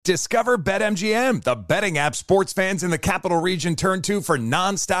Discover BetMGM, the betting app sports fans in the capital region turn to for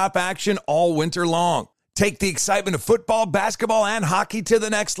nonstop action all winter long. Take the excitement of football, basketball, and hockey to the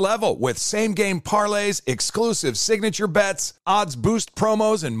next level with same-game parlays, exclusive signature bets, odds boost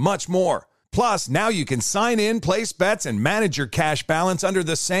promos, and much more. Plus, now you can sign in, place bets, and manage your cash balance under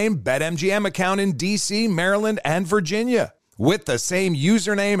the same BetMGM account in D.C., Maryland, and Virginia. With the same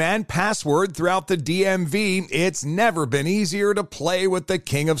username and password throughout the DMV, it's never been easier to play with the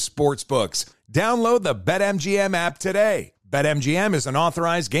king of sportsbooks. Download the BetMGM app today. BetMGM is an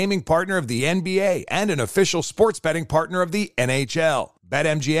authorized gaming partner of the NBA and an official sports betting partner of the NHL.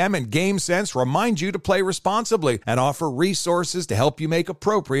 BetMGM and GameSense remind you to play responsibly and offer resources to help you make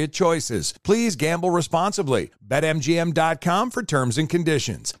appropriate choices. Please gamble responsibly. BetMGM.com for terms and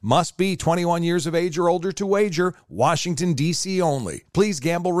conditions. Must be 21 years of age or older to wager. Washington, D.C. only. Please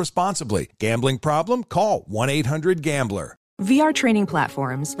gamble responsibly. Gambling problem? Call 1-800-GAMBLER. VR training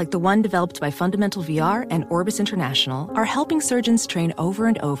platforms, like the one developed by Fundamental VR and Orbis International, are helping surgeons train over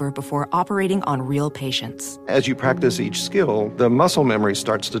and over before operating on real patients. As you practice each skill, the muscle memory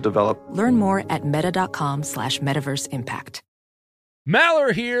starts to develop. Learn more at meta.com/metaverseimpact.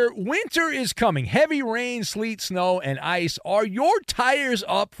 Maller here. Winter is coming. Heavy rain, sleet, snow, and ice. Are your tires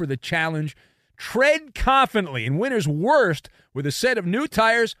up for the challenge? Tread confidently in winter's worst with a set of new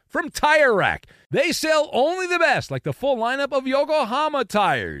tires from Tire Rack. They sell only the best, like the full lineup of Yokohama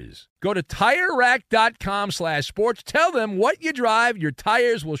tires. Go to TireRack.com/sports. Tell them what you drive. Your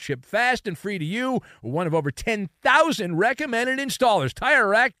tires will ship fast and free to you. One of over 10,000 recommended installers.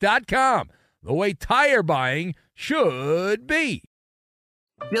 TireRack.com. The way tire buying should be.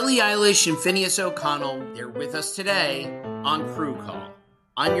 Billie Eilish and Phineas O'Connell, they're with us today on Crew Call.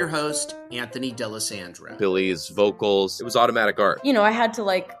 I'm your host, Anthony D'Alessandro. Billie's vocals, it was automatic art. You know, I had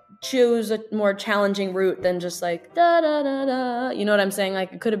to choose a more challenging route than just da da da da. You know what I'm saying?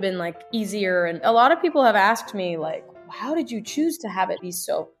 It could have been easier. And a lot of people have asked me how did you choose to have it be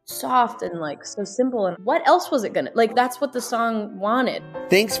so soft and so simple? And what else was it gonna that's what the song wanted.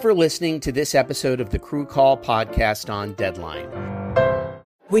 Thanks for listening to this episode of the Crew Call podcast on Deadline.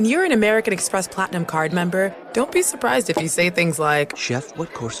 When you're an American Express Platinum card member, don't be surprised if you say things like, "Chef,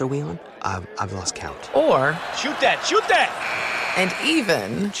 what course are we on? I've lost count." Or, "Shoot that, shoot that!" And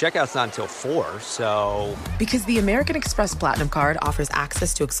even, "Checkout's not until 4, so..." Because the American Express Platinum Card offers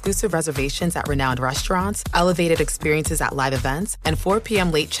access to exclusive reservations at renowned restaurants, elevated experiences at live events, and 4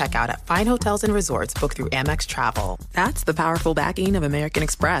 p.m. late checkout at fine hotels and resorts booked through Amex Travel. That's the powerful backing of American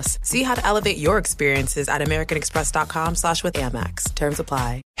Express. See how to elevate your experiences at americanexpress.com/withAmex. Terms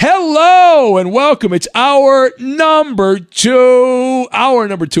apply. Hello and welcome. It's hour number two of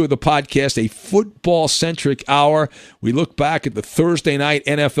the podcast, a football-centric hour. We look back at the Thursday night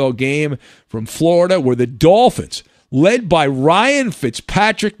NFL game from Florida where the Dolphins, led by Ryan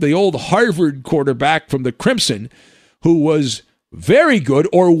Fitzpatrick, the old Harvard quarterback from the Crimson, who was very good,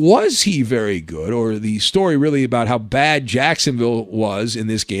 or was he very good, or the story really about how bad Jacksonville was in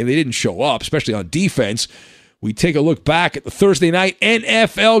this game. They didn't show up, especially on defense. We take a look back at the Thursday night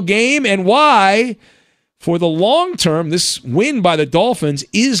NFL game and why, for the long term, this win by the Dolphins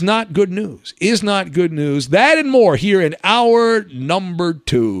is not good news. That and more here in hour number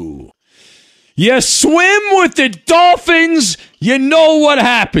two. You swim with the Dolphins, you know what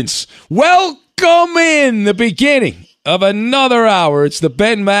happens. Welcome in the beginning of another hour. It's the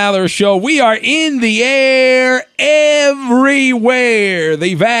Ben Maller Show. We are in the air everywhere.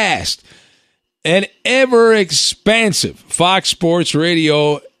 The vast and ever-expansive Fox Sports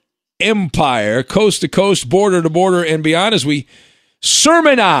Radio empire, coast to coast, border to border, and beyond, as we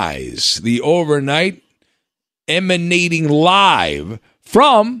sermonize the overnight, emanating live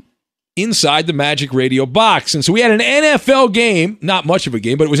from inside the Magic Radio box. And so we had an NFL game, not much of a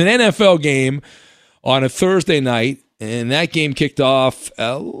game, but it was an NFL game on a Thursday night, and that game kicked off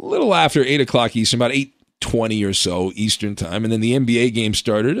a little after 8 o'clock Eastern, about 8:20 or so Eastern time, and then the NBA game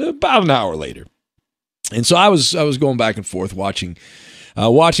started about an hour later. And so I was going back and forth watching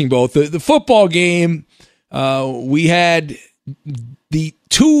both. The football game, we had the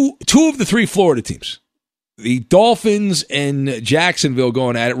two of the three Florida teams, the Dolphins and Jacksonville,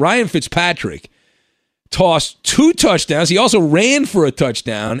 going at it. Ryan Fitzpatrick tossed 2 touchdowns. He also ran for a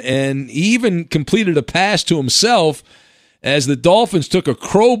touchdown, and he even completed a pass to himself as the Dolphins took a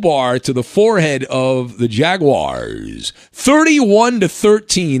crowbar to the forehead of the Jaguars.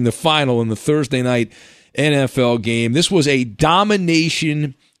 31-13, the final in the Thursday night NFL game. This was a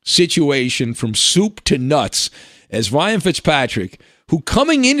domination situation from soup to nuts, as Ryan Fitzpatrick, who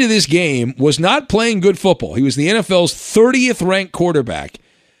coming into this game was not playing good football. He was the NFL's 30th ranked quarterback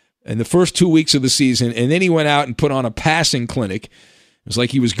in the first 2 weeks of the season, and then he went out and put on a passing clinic It was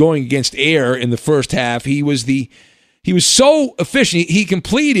like he was going against air in the first half. He was so efficient. He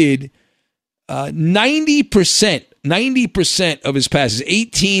completed 90% of his passes,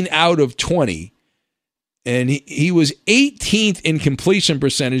 18 out of 20. And he was 18th in completion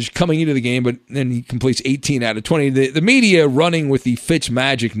percentage coming into the game, but then he completes 18 out of 20. The media running with the Fitz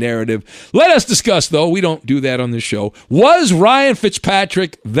magic narrative. Let us discuss, though. We don't do that on this show. Was Ryan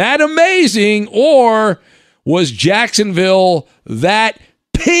Fitzpatrick that amazing, or was Jacksonville that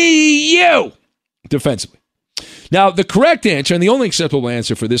PU defensively? Now, the correct answer, and the only acceptable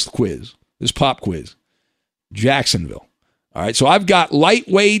answer for this quiz, this pop quiz, Jacksonville. All right, so I've got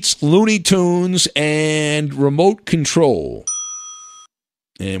lightweights, Looney Tunes, and remote control.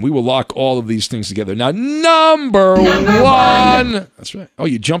 And we will lock all of these things together. Now, number one. That's right. Oh,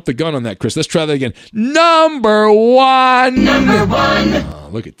 you jumped the gun on that, Chris. Let's try that again. Number one. Oh,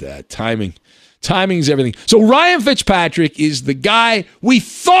 look at that. Timing. Timing is everything. So Ryan Fitzpatrick is the guy we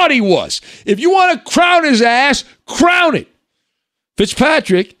thought he was. If you want to crown his ass, crown it.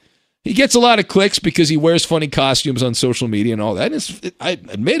 Fitzpatrick, he gets a lot of clicks because he wears funny costumes on social media and all that. I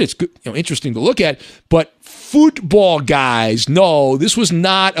admit it's good, interesting to look at. But football guys, no, this was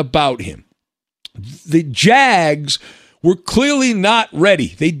not about him. The Jags were clearly not ready.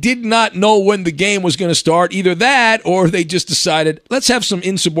 They did not know when the game was going to start. Either that or they just decided, let's have some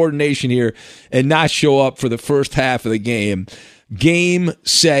insubordination here and not show up for the first half of the game. Game,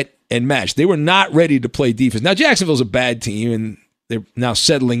 set, and match. They were not ready to play defense. Now, Jacksonville's a bad team, and they're now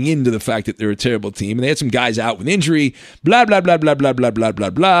settling into the fact that they're a terrible team. And they had some guys out with injury. Blah, blah, blah, blah, blah, blah, blah, blah,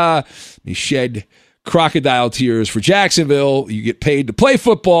 blah. They shed crocodile tears for Jacksonville. You get paid to play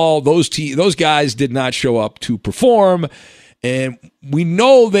football. Those guys did not show up to perform. And we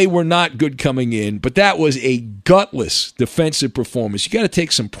know they were not good coming in, but that was a gutless defensive performance. You got to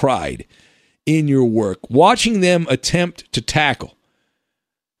take some pride in your work. Watching them attempt to tackle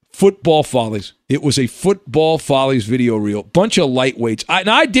Football Follies. It was a Football Follies video reel. Bunch of lightweights.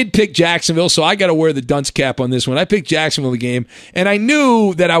 I did pick Jacksonville, so I got to wear the dunce cap on this one. I picked Jacksonville the game, and I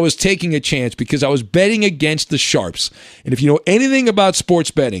knew that I was taking a chance because I was betting against the Sharps. And if you know anything about sports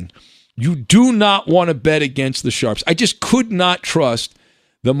betting, you do not want to bet against the Sharps. I just could not trust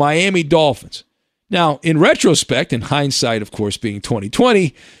the Miami Dolphins. Now, in retrospect, in hindsight, of course, being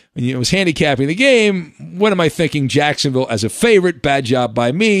 2020, when I was handicapping the game, what am I thinking? Jacksonville as a favorite. Bad job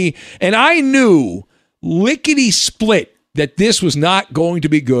by me. And I knew lickety-split that this was not going to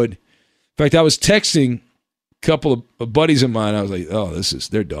be good. In fact, I was texting a couple of buddies of mine. I was like, oh,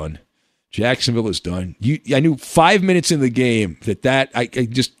 they're done. Jacksonville is done. I knew 5 minutes in the game that I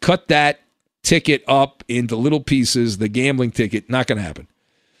just cut that ticket up into little pieces, the gambling ticket, not going to happen.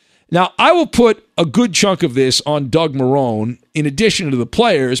 Now, I will put a good chunk of this on Doug Marrone in addition to the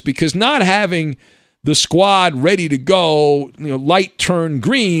players because not having the squad ready to go, light turn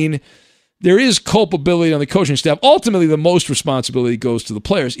green, there is culpability on the coaching staff. Ultimately, the most responsibility goes to the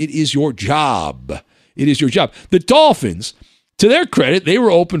players. It is your job. It is your job. The Dolphins, to their credit, they were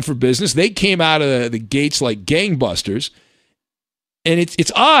open for business. They came out of the gates like gangbusters. And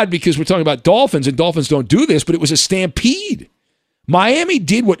it's odd because we're talking about Dolphins, and Dolphins don't do this, but it was a stampede. Miami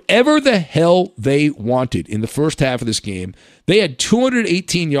did whatever the hell they wanted in the first half of this game. They had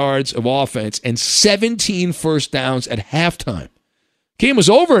 218 yards of offense and 17 first downs at halftime. Game was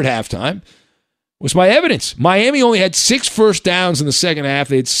over at halftime. Was my evidence. Miami only had 6 first downs in the second half.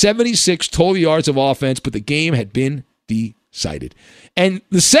 They had 76 total yards of offense, but the game had been decided. And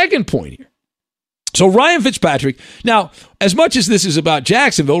the second point here. So Ryan Fitzpatrick, now, as much as this is about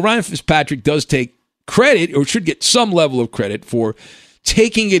Jacksonville, Ryan Fitzpatrick does take credit, or should get some level of credit, for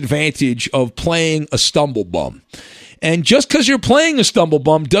taking advantage of playing a stumble bum. And just because you're playing a stumble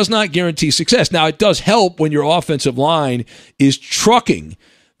bum does not guarantee success. Now, it does help when your offensive line is trucking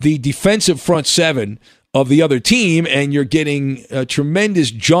the defensive front seven of the other team, and you're getting a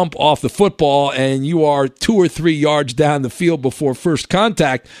tremendous jump off the football, and you are 2 or 3 yards down the field before first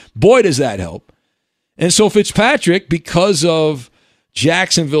contact. Boy, does that help. And so Fitzpatrick, because of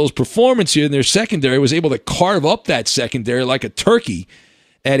Jacksonville's performance here in their secondary, was able to carve up that secondary like a turkey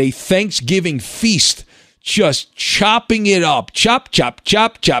at a Thanksgiving feast, just chopping it up. Chop, chop,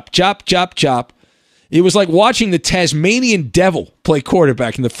 chop, chop, chop, chop, chop. It was like watching the Tasmanian Devil play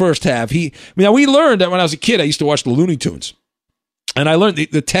quarterback in the first half. Now, we learned that when I was a kid, I used to watch the Looney Tunes. And I learned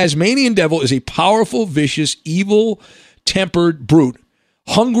the Tasmanian Devil is a powerful, vicious, evil-tempered brute,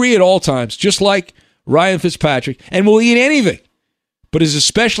 hungry at all times, just like Ryan Fitzpatrick, and will eat anything, but is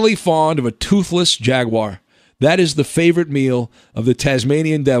especially fond of a toothless jaguar. That is the favorite meal of the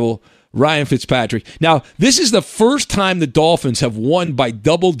Tasmanian Devil, Ryan Fitzpatrick. Now, this is the first time the Dolphins have won by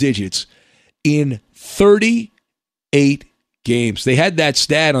double digits in 38 games. They had that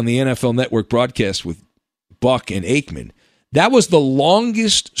stat on the NFL Network broadcast with Buck and Aikman. That was the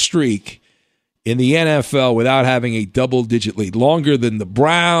longest streak in the NFL without having a double-digit lead, longer than the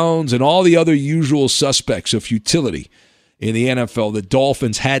Browns and all the other usual suspects of futility in the NFL. The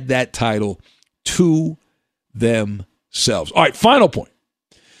Dolphins had that title to themselves. All right, final point.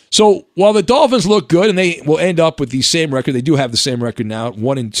 So while the Dolphins look good and they will end up with the same record, they do have the same record now,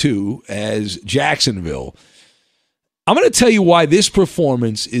 1-2, as Jacksonville. I'm going to tell you why this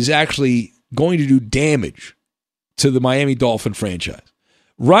performance is actually going to do damage to the Miami Dolphin franchise.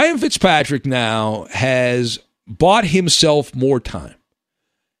 Ryan Fitzpatrick now has bought himself more time.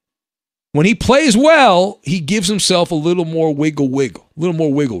 When he plays well, he gives himself a little more wiggle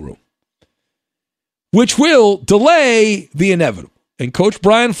room, which will delay the inevitable. And Coach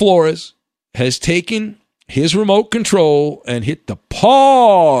Brian Flores has taken his remote control and hit the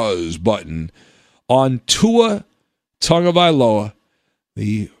pause button on Tua Tagovailoa,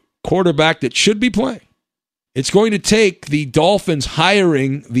 the quarterback that should be playing. It's going to take the Dolphins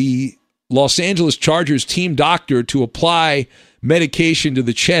hiring the Los Angeles Chargers team doctor to apply medication to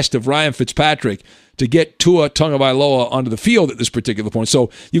the chest of Ryan Fitzpatrick to get Tua Tagovailoa onto the field at this particular point.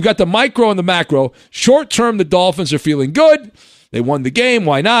 So you've got the micro and the macro. Short term, the Dolphins are feeling good. They won the game.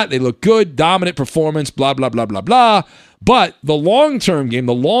 Why not? They look good. Dominant performance, blah, blah, blah, blah, blah. But the long-term game,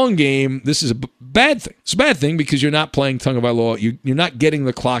 the long game, this is a bad thing. It's a bad thing because you're not playing Tagovailoa. You're not getting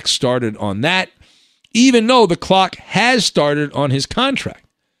the clock started on that, even though the clock has started on his contract.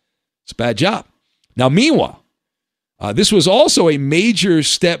 It's a bad job. Now, meanwhile, this was also a major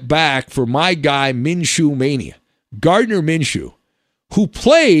step back for my guy, Minshew Mania, Gardner Minshew, who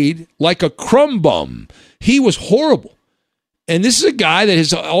played like a crumb bum. He was horrible. And this is a guy that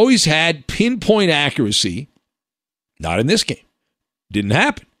has always had pinpoint accuracy. Not in this game. Didn't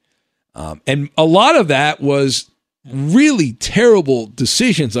happen. And a lot of that was really terrible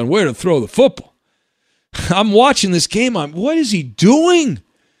decisions on where to throw the football. I'm watching this game. What is he doing?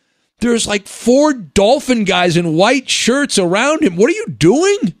 There's like 4 Dolphin guys in white shirts around him. What are you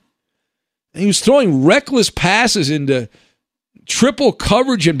doing? And he was throwing reckless passes into triple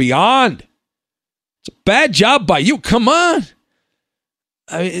coverage and beyond. It's a bad job by you. Come on.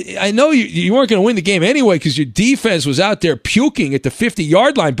 I know you weren't going to win the game anyway because your defense was out there puking at the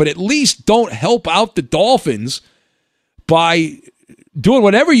 50-yard line, but at least don't help out the Dolphins by doing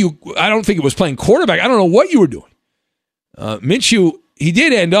whatever I don't think it was playing quarterback. I don't know what you were doing. Minshew, he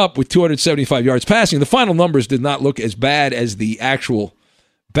did end up with 275 yards passing. The final numbers did not look as bad as the actual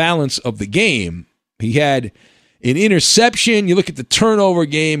balance of the game. He had an interception. You look at the turnover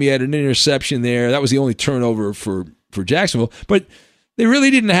game, he had an interception there. That was the only turnover for Jacksonville. But they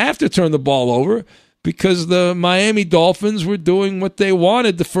really didn't have to turn the ball over because the Miami Dolphins were doing what they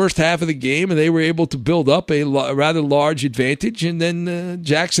wanted the first half of the game, and they were able to build up a rather large advantage. And then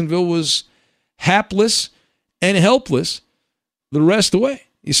Jacksonville was hapless and helpless the rest of the way.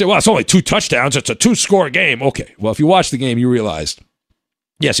 You say, well, it's only 2 touchdowns. It's a 2-score game. Okay, well, if you watch the game, you realized,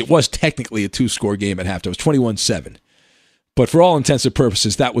 yes, it was technically a 2-score game at halftime. It was 21-7. But for all intents and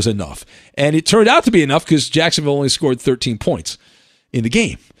purposes, that was enough. And it turned out to be enough because Jacksonville only scored 13 points in the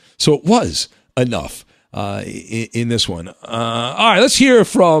game. So it was enough in this one. All right, let's hear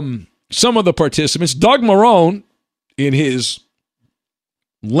from some of the participants. Doug Marrone, in his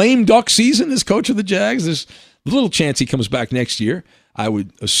lame duck season as coach of the Jags, there's little chance he comes back next year, I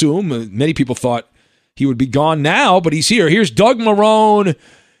would assume. Many people thought he would be gone now, but he's here. Here's Doug Marrone,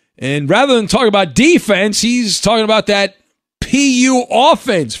 and rather than talk about defense, he's talking about that PU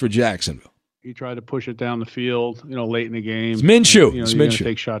offense for Jacksonville. He tried to push it down the field, late in the game. It's Minshew. And, it's you're Minshew. Gonna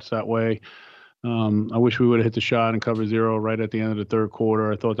take shots that way. I wish we would have hit the shot and cover 0 right at the end of the third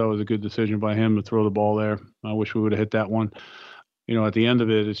quarter. I thought that was a good decision by him to throw the ball there. I wish we would have hit that one. At the end of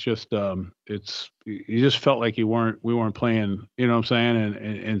it, it's just you just felt like we weren't playing, you know what I'm saying,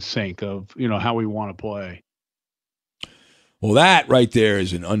 in sync of, how we want to play. Well, that right there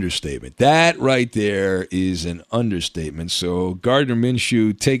is an understatement. So Gardner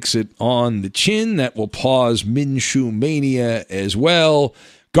Minshew takes it on the chin. That will pause Minshew Mania as well.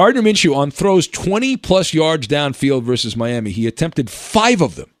 Gardner Minshew on throws 20-plus yards downfield versus Miami. He attempted 5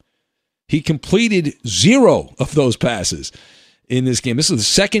 of them. He completed 0 of those passes in this game. This is the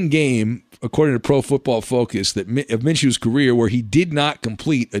second game, according to Pro Football Focus, of Minshew's career where he did not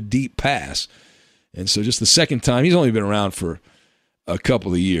complete a deep pass. And so just the second time. He's only been around for a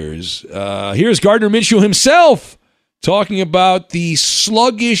couple of years. Here's Gardner Minshew himself talking about the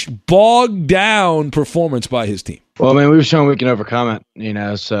sluggish, bogged down performance by his team. Well, I mean, we've shown we can overcome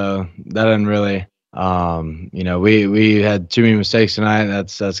it, so that didn't really, we had too many mistakes tonight.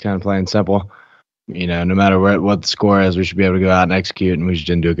 That's kind of plain and simple. no matter what the score is, we should be able to go out and execute, and we just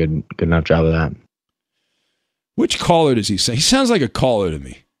didn't do a good enough job of that. Which caller does he say? He sounds like a caller to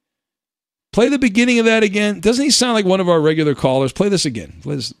me. Play the beginning of that again. Doesn't he sound like one of our regular callers? Play this again.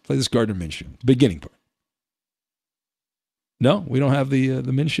 Play this Gardner Minshew. Beginning part. No, we don't have the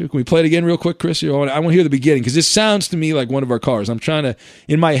Minshew. Can we play it again real quick, Chris? I want to hear the beginning because this sounds to me like one of our callers. I'm trying to,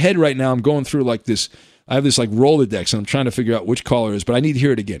 in my head right now, I'm going through like this. I have this like Rolodex, and I'm trying to figure out which caller it is, but I need to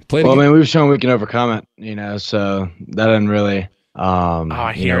hear it again. Play it again. Well, I mean, we've shown we can overcome it, so that didn't really.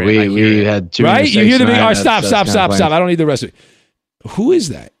 I hear it. We had two right. You hear the beginning. All right, stop. Stop. I don't need the rest of it. Who is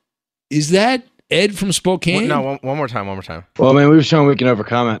that? Is that Ed from Spokane? No, one more time. Well, I mean, we've shown we can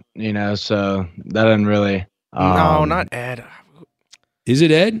overcome it, so that didn't really. No, not Ed. Is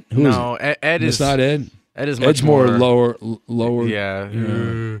it Ed? Who is it? Ed is. It's not Ed. Ed is Ed's much more lower.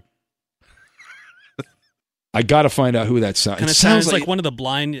 Yeah. I got to find out who that sounds. Kind of sounds like one of the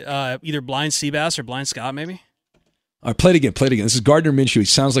blind, either blind Seabass or blind Scott, maybe. All right, play it again. This is Gardner Minshew. He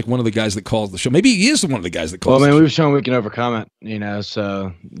sounds like one of the guys that calls the show. Maybe he is one of the guys that calls. Well, I mean, the we've shown we can overcome it,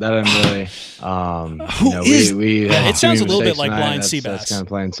 so that didn't really. It sounds a little bit like blind Seabass. That's kind of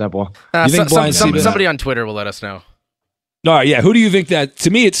plain and simple. You think blind Seabass? Somebody on Twitter will let us know. All right, yeah. Who do you think that?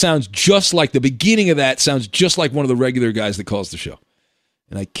 To me, it sounds just like the beginning of that. Sounds just like one of the regular guys that calls the show,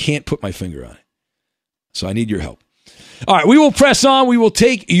 and I can't put my finger on it. So I need your help. All right, we will press on. We will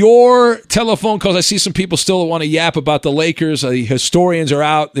take your telephone calls. I see some people still want to yap about the Lakers. The historians are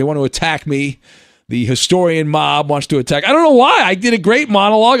out. They want to attack me. The historian mob wants to attack. I don't know why. I did a great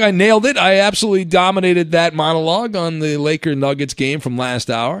monologue. I nailed it. I absolutely dominated that monologue on the Laker-Nuggets game from last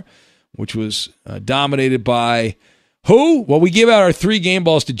hour, which was dominated by who? Well, we give out our 3 game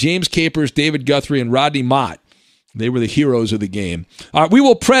balls to James Capers, David Guthrie, and Rodney Mott. They were the heroes of the game. All right, we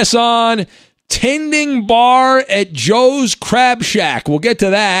will press on. Tending bar at Joe's Crab Shack. We'll get to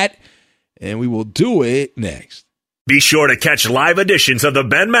that, and we will do it next. Be sure to catch live editions of The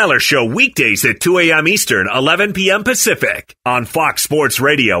Ben Maller Show weekdays at 2 a.m. Eastern, 11 p.m. Pacific on Fox Sports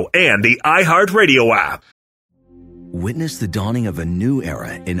Radio and the iHeartRadio app. Witness the dawning of a new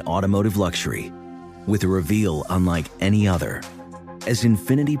era in automotive luxury with a reveal unlike any other as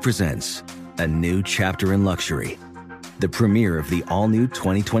Infiniti presents a new chapter in luxury. The premiere of the all-new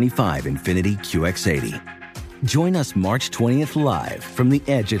 2025 Infiniti QX80. Join us March 20th live from the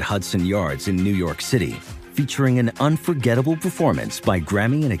Edge at Hudson Yards in New York City, featuring an unforgettable performance by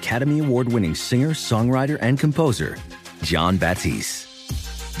Grammy and Academy Award-winning singer, songwriter, and composer, Jon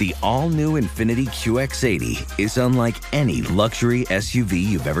Batiste. The all-new Infiniti QX80 is unlike any luxury SUV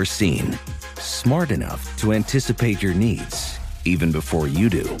you've ever seen. Smart enough to anticipate your needs, even before you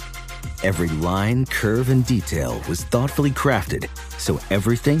do. Every line, curve, and detail was thoughtfully crafted, so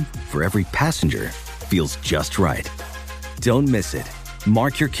everything for every passenger feels just right. Don't miss it.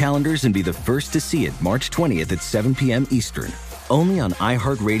 Mark your calendars and be the first to see it March 20th at 7 p.m. Eastern, only on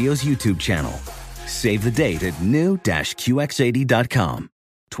iHeartRadio's YouTube channel. Save the date at new-QX80.com.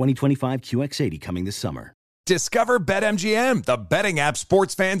 2025 QX80 coming this summer. Discover BetMGM, the betting app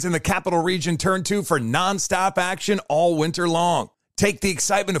sports fans in the capital region turn to for nonstop action all winter long. Take the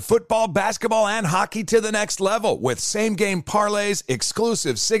excitement of football, basketball, and hockey to the next level with same-game parlays,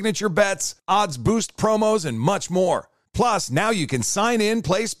 exclusive signature bets, odds boost promos, and much more. Plus, now you can sign in,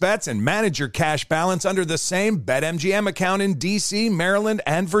 place bets, and manage your cash balance under the same BetMGM account in D.C., Maryland,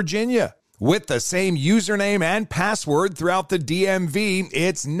 and Virginia. With the same username and password throughout the DMV,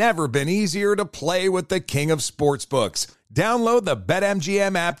 it's never been easier to play with the king of sportsbooks. Download the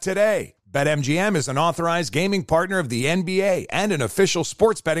BetMGM app today. BetMGM is an authorized gaming partner of the NBA and an official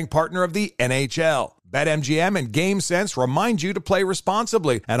sports betting partner of the NHL. BetMGM and GameSense remind you to play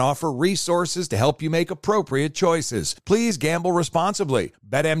responsibly and offer resources to help you make appropriate choices. Please gamble responsibly.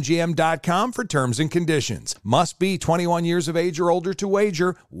 BetMGM.com for terms and conditions. Must be 21 years of age or older to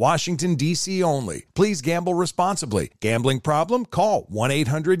wager. Washington, D.C. only. Please gamble responsibly. Gambling problem? Call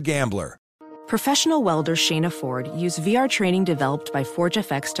 1-800-GAMBLER. Professional welder Shayna Ford used VR training developed by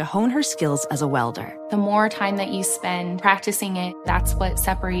ForgeFX to hone her skills as a welder. The more time that you spend practicing it, that's what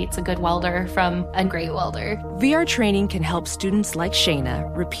separates a good welder from a great welder. VR training can help students like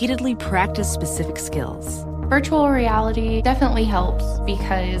Shayna repeatedly practice specific skills. Virtual reality definitely helps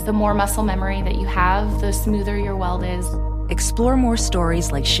because the more muscle memory that you have, the smoother your weld is. Explore more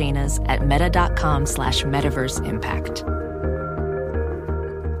stories like Shayna's at meta.com/metaverseimpact.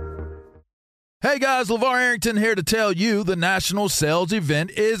 Hey guys, LeVar Arrington here to tell you the national sales event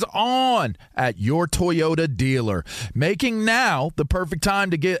is on at your Toyota dealer, making now the perfect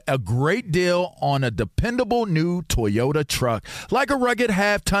time to get a great deal on a dependable new Toyota truck, like a rugged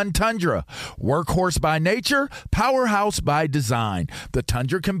half-ton Tundra. Workhorse by nature, powerhouse by design. The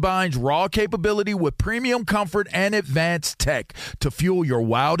Tundra combines raw capability with premium comfort and advanced tech to fuel your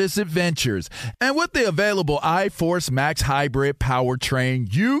wildest adventures. And with the available iForce Max Hybrid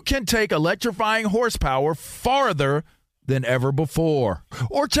powertrain, you can take electrifying horsepower farther than ever before.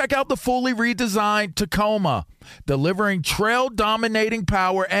 Or check out the fully redesigned Tacoma, delivering trail-dominating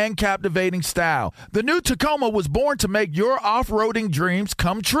power and captivating style. The new Tacoma was born to make your off-roading dreams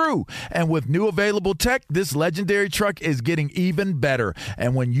come true. And with new available tech, this legendary truck is getting even better.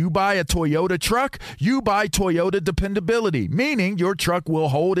 And when you buy a Toyota truck, you buy Toyota dependability, meaning your truck will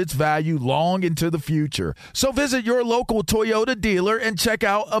hold its value long into the future. So visit your local Toyota dealer and check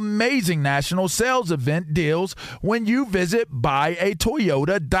out amazing national sales event deals when you visit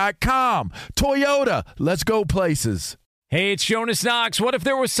buyatoyota.com. Toyota, let's go places. Hey, it's Jonas Knox. What if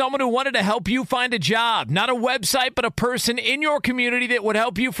there was someone who wanted to help you find a job? Not a website, but a person in your community that would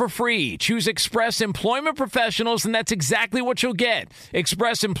help you for free. Choose Express Employment Professionals, and that's exactly what you'll get.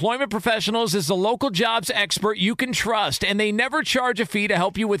 Express Employment Professionals is the local jobs expert you can trust, and they never charge a fee to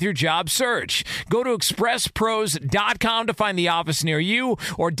help you with your job search. Go to expresspros.com to find the office near you,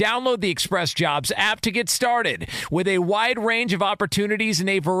 or download the Express Jobs app to get started. With a wide range of opportunities in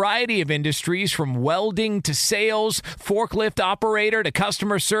a variety of industries, from welding to sales, forklift operator to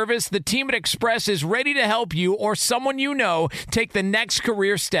customer service, the team at Express is ready to help you or someone you know take the next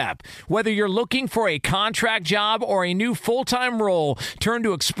career step. Whether you're looking for a contract job or a new full-time role, turn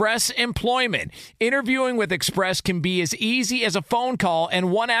to Express Employment. Interviewing with Express can be as easy as a phone call,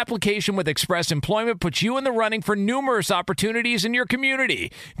 and one application with Express Employment puts you in the running for numerous opportunities in your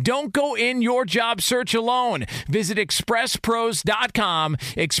community. Don't go in your job search alone. Visit expresspros.com,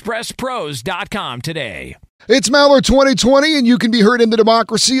 expresspros.com today. It's Maller 2020, and you can be heard in the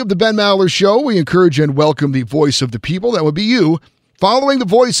democracy of the Ben Maller Show. We encourage and welcome the voice of the people. That would be you. Following the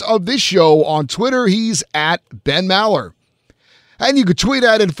voice of this show on Twitter, he's at Ben Maller. And you could tweet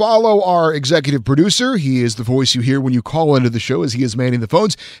at and follow our executive producer. He is the voice you hear when you call into the show, as he is manning the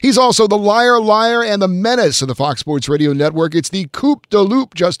phones. He's also the liar, and the menace of the Fox Sports Radio Network. It's the Coop de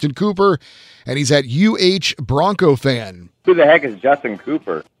Loop, Justin Cooper, and he's at UH Bronco Fan. Who the heck is Justin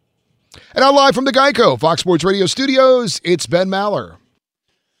Cooper? And now live from the Geico Fox Sports Radio studios, it's Ben Maller.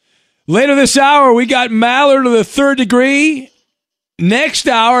 Later this hour, we got Maller to the third degree. Next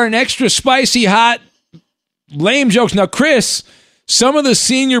hour, an extra spicy, hot, lame jokes. Now, Chris, some of the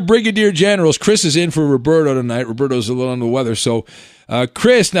senior brigadier generals, Chris is in for Roberto tonight. Roberto's a little under the weather. So,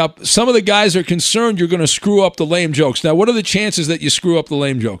 Chris, now, some of the guys are concerned you're going to screw up the lame jokes. Now, what are the chances that you screw up the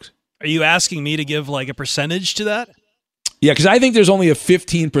lame jokes? Are you asking me to give like a percentage to that? Yeah, because I think there's only a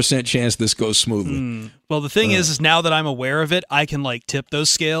 15% chance this goes smoothly. Well, the thing is now that I'm aware of it, I can like tip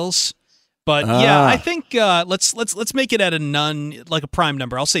those scales. But yeah, I think let's make it at a none, like a prime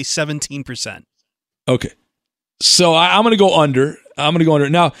number. I'll say 17%. Okay, so I'm going to go under.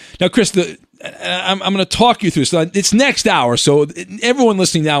 Now, Chris, I'm going to talk you through. So it's next hour, so everyone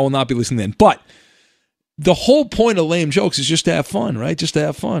listening now will not be listening then. But the whole point of lame jokes is just to have fun, right? Just to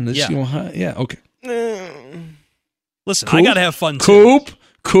have fun. It's, Yeah. Okay. Listen, Coop? I got to have fun too.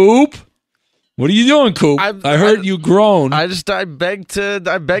 Coop. What are you doing, Coop? I heard you groan. I beg to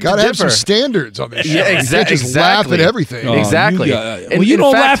Gotta have some standards on this show. Yeah, You can't just laugh at everything. Exactly. You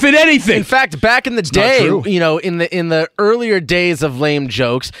don't laugh at anything. In fact, back in the day, in the earlier days of lame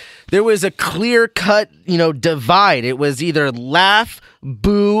jokes, there was a clear-cut, divide. It was either laugh,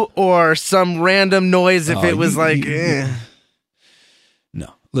 boo, or some random noise if it was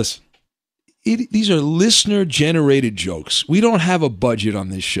No, listen. These are listener-generated jokes. We don't have a budget on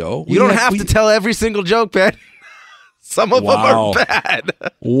this show. You don't have to tell every single joke, man. Some of them are bad.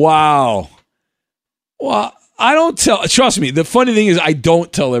 Wow. Well, I don't tell. Trust me, the funny thing is I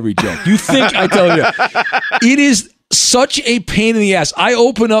don't tell every joke. You think I tell every joke. It is such a pain in the ass. I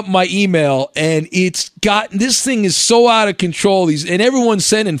open up my email, and this thing is so out of control. And everyone's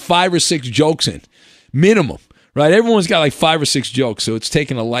sending 5 or 6 jokes in, minimum. Right, everyone's got like 5 or 6 jokes, so it's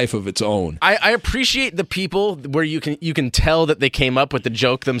taken a life of its own. I appreciate the people where you can tell that they came up with the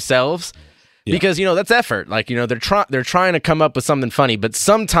joke themselves, because that's effort. Like they're trying to come up with something funny, but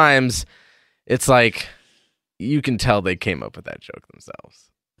sometimes it's like you can tell they came up with that joke themselves.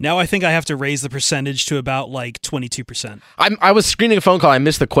 Now I think I have to raise the percentage to about like 22%. I was screening a phone call. I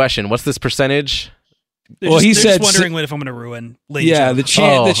missed the question. What's this percentage? He said, just wondering if I'm going to ruin lame jokes. The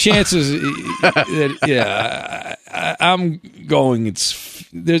chances. I'm going.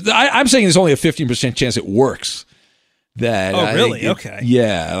 I'm saying there's only a 15% chance it works. That really? Okay.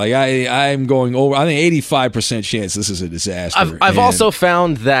 Yeah, like I'm going over. I think 85% chance this is a disaster. I've also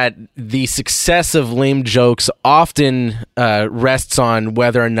found that the success of lame jokes often rests on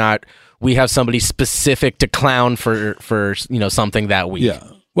whether or not we have somebody specific to clown for something that week. Yeah.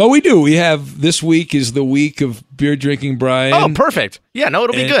 Well, we do. We have this week is the week of beer drinking Brian. Oh, perfect. Yeah, no,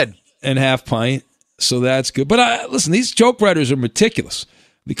 it'll be good. And half pint, so that's good. But listen, these joke writers are meticulous.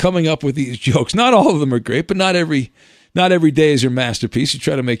 They're coming up with these jokes. Not all of them are great, but not every day is your masterpiece. You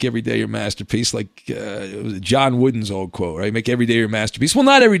try to make every day your masterpiece, like it was John Wooden's old quote, right? Make every day your masterpiece. Well,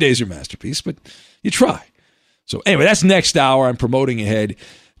 not every day is your masterpiece, but you try. So anyway, that's next hour. I'm promoting ahead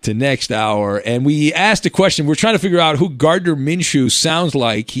to next hour. And we asked a question. We're trying to figure out who Gardner Minshew sounds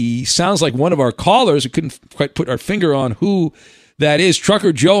like. He sounds like one of our callers. We couldn't quite put our finger on who that is.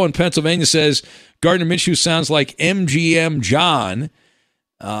 Trucker Joe in Pennsylvania says Gardner Minshew sounds like MGM John.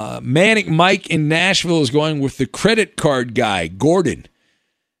 Manic Mike in Nashville is going with the credit card guy, Gordon,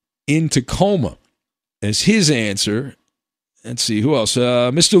 in Tacoma as his answer. Let's see, who else?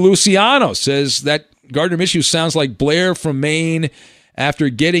 Mr. Luciano says that Gardner Minshew sounds like Blair from Maine after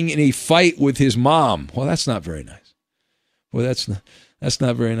getting in a fight with his mom. Well, that's not very nice. Well, that's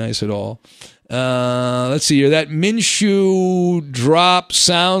not very nice at all. Let's see here. That Minshew drop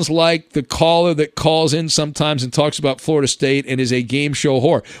sounds like the caller that calls in sometimes and talks about Florida State and is a game show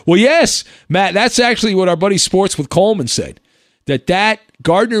whore. Well, yes, Matt, that's actually what our buddy Sports with Coleman said. That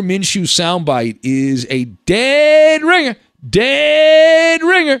Gardner Minshew soundbite is a dead ringer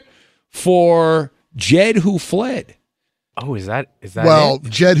for Jed Who Fled. Oh, is that well, it?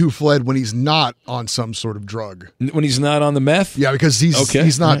 Jed Who Fled when he's not on some sort of drug. When he's not on the meth? Yeah, because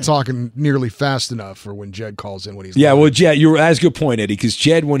he's not talking nearly fast enough for when Jed calls in when he's well, Jed, that's a good point, Eddie, because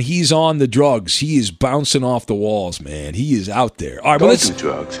Jed, when he's on the drugs, he is bouncing off the walls, man. He is out there. All right, Don't do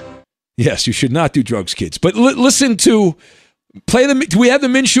drugs. Yes, you should not do drugs, kids. But listen to do we have the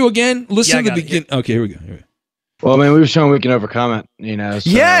Minshew again? Listen to the beginning. Okay, here we go. Well, man, we've shown we can overcome it, So.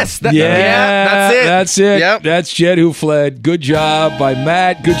 Yes. That's it. That's it. Yep. That's Jed Who Fled. Good job by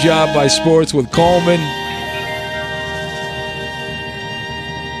Matt. Good job by Sports with Coleman.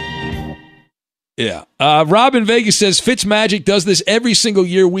 Yeah. Rob in Vegas says Fitzmagic does this every single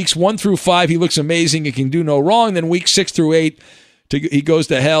year. Weeks 1 through 5, he looks amazing and can do no wrong. Then weeks 6 through 8, he goes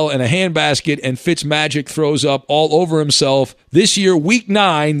to hell in a handbasket, and Fitzmagic throws up all over himself. This year, week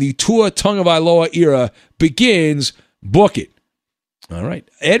 9, the Tua Tagovailoa era begins. Book it. All right.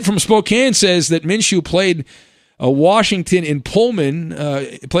 Ed from Spokane says that Minshew played Washington in Pullman,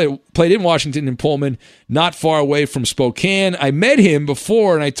 played in Washington in Pullman, not far away from Spokane. I met him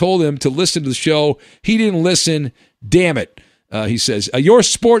before, and I told him to listen to the show. He didn't listen. Damn it. He says, your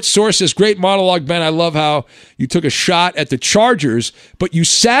sports source says, great monologue, Ben. I love how you took a shot at the Chargers, but you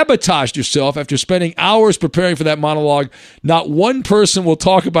sabotaged yourself after spending hours preparing for that monologue. Not one person will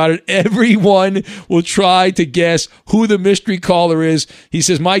talk about it. Everyone will try to guess who the mystery caller is. He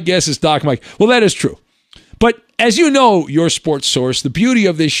says, my guess is Doc Mike. Well, that is true. But as you know, your sports source, the beauty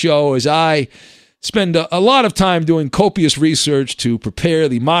of this show is I spend a lot of time doing copious research to prepare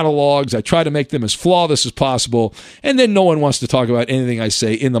the monologues. I try to make them as flawless as possible, and then no one wants to talk about anything I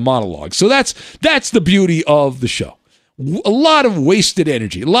say in the monologue. So that's the beauty of the show. A lot of wasted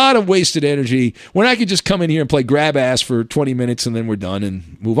energy when I could just come in here and play grab ass for 20 minutes and then we're done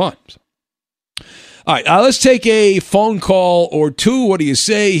and move on. So. All right, let's take a phone call or two. What do you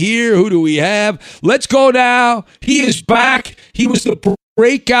say here? Who do we have? Let's go now. He is back. He was the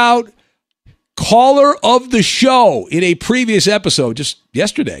breakout caller of the show in a previous episode just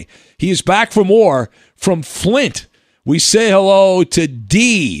yesterday. He is back for more from Flint. We say hello to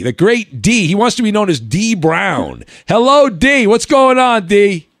D, the great D. He wants to be known as D Brown. Hello, D. What's going on,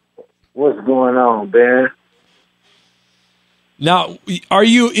 D? What's going on, Ben? Now,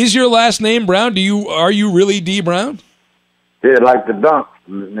 is your last name Brown? Are you really D Brown? Yeah, like the dunk.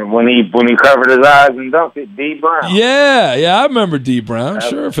 When he covered his eyes and dunked it, D Brown. Yeah, I remember D Brown.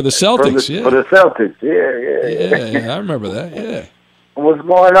 Sure, for the Celtics. For the Celtics, yeah. I remember that. Yeah. What's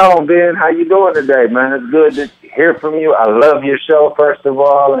going on, Ben? How you doing today, man? It's good to hear from you. I love your show, first of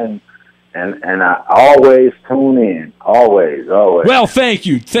all, and I always tune in. Always. Well, thank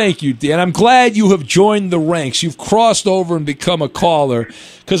you, D. And I'm glad you have joined the ranks. You've crossed over and become a caller,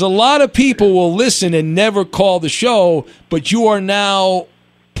 because a lot of people will listen and never call the show, but you are now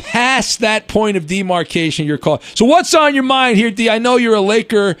past that point of demarcation. You're calling. So what's on your mind here, D? I know you're a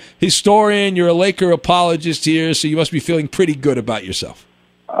Laker historian. You're a Laker apologist here, so you must be feeling pretty good about yourself.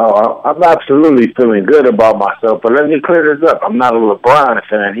 Oh, I'm absolutely feeling good about myself, but let me clear this up. I'm not a LeBron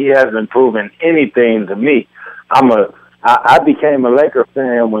fan. He hasn't proven anything to me I became a Laker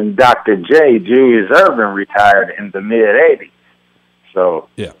fan when Dr. J, Julius Erving, retired in the mid-'80s. So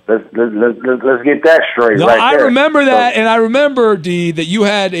yeah, let's get that straight. No, right I there. remember that, and I remember, D, that you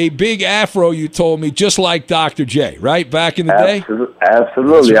had a big afro. You told me, just like Dr. J, right back in the day.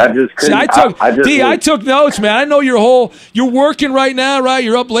 Absolutely, Right. I just couldn't. I took notes, man. I know you're working right now, right?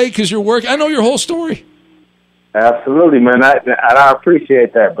 You're up late because you're working. I know your whole story. Absolutely, man. I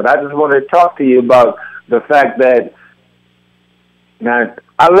appreciate that, but I just wanted to talk to you about the fact that. Now,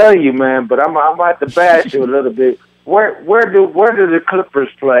 I love you, man, but I'm about to bash you a little bit. Where do the Clippers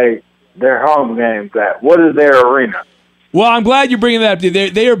play their home games at? What is their arena? Well, I'm glad you're bringing that up.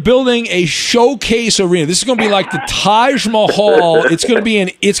 They are building a showcase arena. This is going to be like the Taj Mahal. It's going to be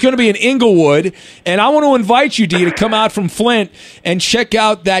in Inglewood, and I want to invite you, D, to come out from Flint and check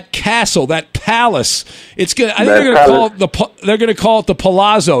out that castle, that palace. I think they're going to call it the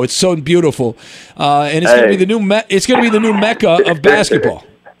Palazzo. It's so beautiful, and it's going to be the new Mecca of basketball.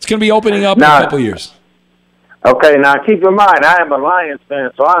 It's going to be opening up in a couple of years. Okay, now keep in mind, I am a Lions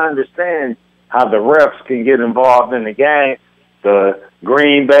fan, so I understand how the refs can get involved in the game, the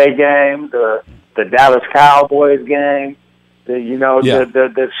Green Bay game, the Dallas Cowboys game,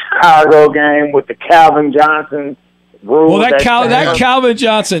 the Chicago game with the Calvin Johnson rule. Well, that Calvin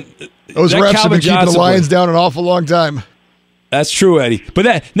Johnson, those refs have been keeping the Lions down an awful long time. That's true, Eddie. But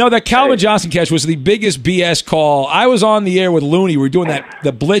that Calvin Johnson catch was the biggest BS call. I was on the air with Looney. We were doing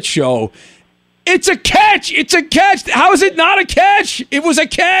the Blitz show. It's a catch. It's a catch. How is it not a catch? It was a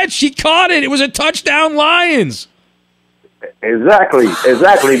catch. He caught it. It was a touchdown, Lions. Exactly,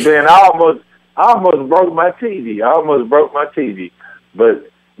 Ben. I almost broke my TV. But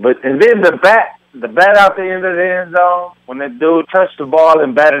and then the bat out the end of the end zone when that dude touched the ball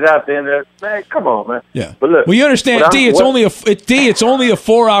and batted out the end of the man. Come on, man. Yeah. But look, well, you understand, D. It's only a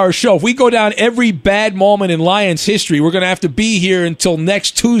 4-hour show. If we go down every bad moment in Lions history, we're going to have to be here until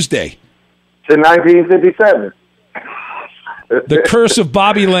next Tuesday. To 1957. The curse of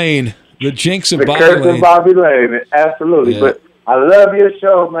Bobby Lane. The jinx of Bobby Lane. The curse of Bobby Lane. Absolutely. Yeah. But I love your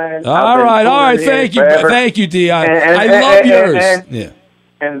show, man. All right. Thank you, D. I love yours.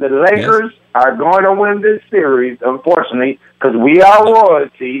 And the Lakers are going to win this series, unfortunately, because we are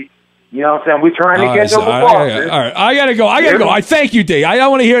royalty. You know what I'm saying? We're trying to get over Boston. All right. I got to go. I thank you, D. I don't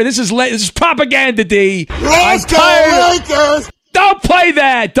want to hear it. This is propaganda, D. Let's go, Lakers! Don't play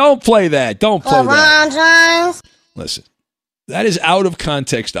that. Don't play that. LeBron James. Listen, that is out of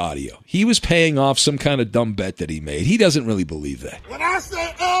context audio. He was paying off some kind of dumb bet that he made. He doesn't really believe that. When I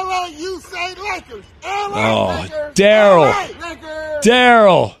say LA, you say Lakers.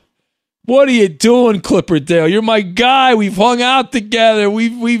 Daryl. What are you doing, Clipper Dale? You're my guy. We've hung out together.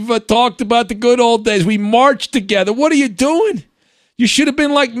 We've talked about the good old days. We marched together. What are you doing? You should have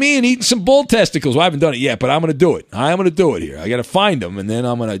been like me and eaten some bull testicles. Well, I haven't done it yet, but I'm going to do it. I'm going to do it here. I got to find them, and then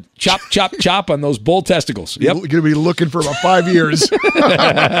I'm going to chop on those bull testicles. Yep. You're going to be looking for about 5 years.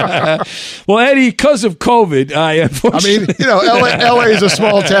 Well, Eddie, because of COVID, LA is a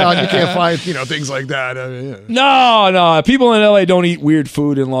small town. You can't find, things like that. No. People in LA don't eat weird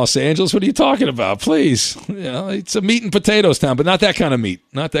food in Los Angeles. What are you talking about? Please. It's a meat and potatoes town, but not that kind of meat.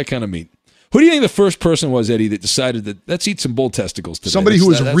 Who do you think the first person was, Eddie, that decided that let's eat some bull testicles today? Somebody who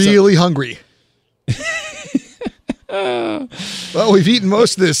was really hungry. Well, we've eaten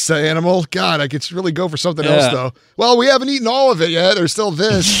most of this animal. God, I could really go for something else, though. Well, we haven't eaten all of it yet. There's still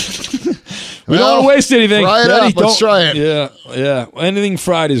this. We don't want to waste anything. Fry it up. Let's try it. Yeah. Anything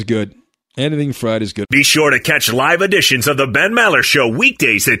fried is good. Be sure to catch live editions of The Ben Maller Show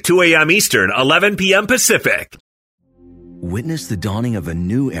weekdays at 2 a.m. Eastern, 11 p.m. Pacific. Witness the dawning of a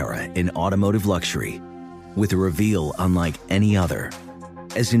new era in automotive luxury with a reveal unlike any other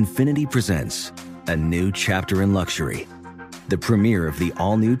as Infiniti presents a new chapter in luxury, the premiere of the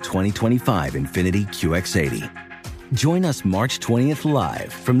all-new 2025 Infiniti QX80. Join us March 20th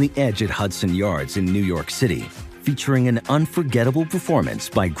live from the Edge at Hudson Yards in New York City, featuring an unforgettable performance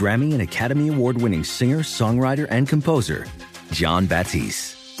by Grammy and Academy Award-winning singer, songwriter, and composer, Jon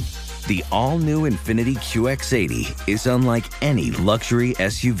Batiste. The all-new Infiniti QX80 is unlike any luxury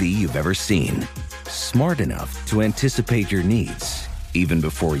SUV you've ever seen. Smart enough to anticipate your needs, even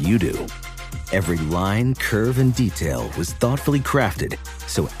before you do. Every line, curve, and detail was thoughtfully crafted,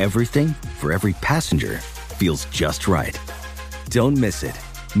 so everything for every passenger feels just right. Don't miss it.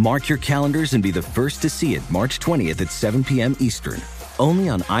 Mark your calendars and be the first to see it March 20th at 7 p.m. Eastern, only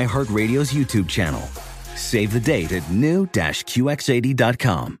on iHeartRadio's YouTube channel. Save the date at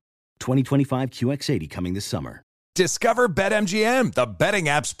new-QX80.com. 2025 QX80 coming this summer. Discover BetMGM, the betting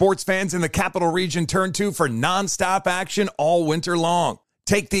app sports fans in the capital region turn to for nonstop action all winter long.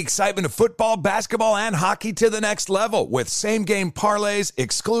 Take the excitement of football, basketball, and hockey to the next level with same-game parlays,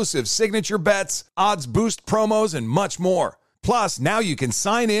 exclusive signature bets, odds boost promos, and much more. Plus, now you can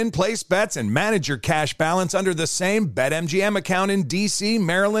sign in, place bets, and manage your cash balance under the same BetMGM account in D.C.,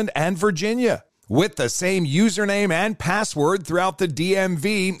 Maryland, and Virginia. With the same username and password throughout the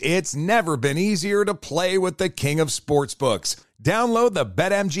DMV, it's never been easier to play with the king of sportsbooks. Download the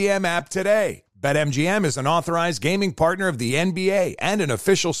BetMGM app today. BetMGM is an authorized gaming partner of the NBA and an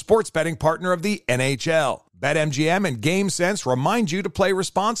official sports betting partner of the NHL. BetMGM and GameSense remind you to play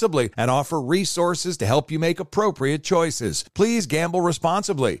responsibly and offer resources to help you make appropriate choices. Please gamble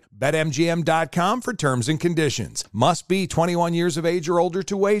responsibly. BetMGM.com for terms and conditions. Must be 21 years of age or older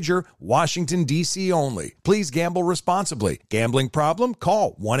to wager. Washington, D.C. only. Please gamble responsibly. Gambling problem?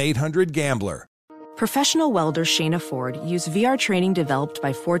 Call 1-800-GAMBLER. Professional welder Shayna Ford used VR training developed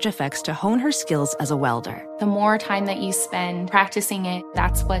by ForgeFX to hone her skills as a welder. The more time that you spend practicing it,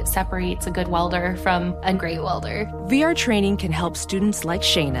 that's what separates a good welder from a great welder. VR training can help students like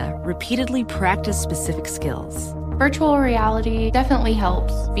Shayna repeatedly practice specific skills. Virtual reality definitely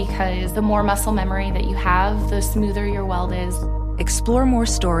helps because the more muscle memory that you have, the smoother your weld is. Explore more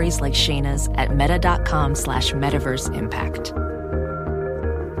stories like Shayna's at meta.com/metaverseimpact.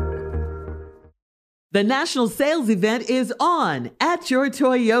 The national sales event is on at your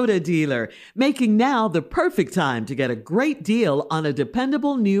Toyota dealer, making now the perfect time to get a great deal on a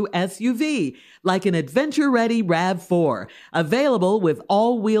dependable new SUV, like an adventure-ready RAV4. Available with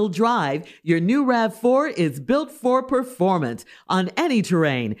all-wheel drive, your new RAV4 is built for performance on any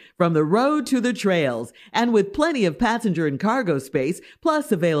terrain, from the road to the trails, and with plenty of passenger and cargo space,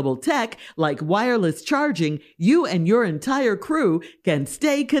 plus available tech like wireless charging, you and your entire crew can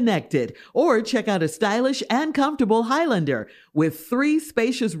stay connected. Or check out a stylish and comfortable Highlander with 3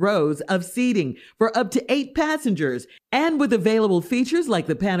 spacious rows of seating for up to 8 passengers. And with available features like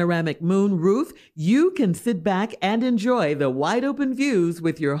the panoramic moon roof, you can sit back and enjoy the wide open views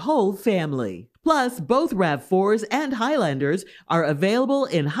with your whole family. Plus, both RAV4s and Highlanders are available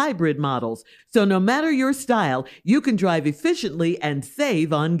in hybrid models, so no matter your style, you can drive efficiently and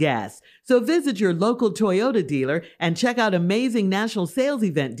save on gas. So visit your local Toyota dealer and check out amazing national sales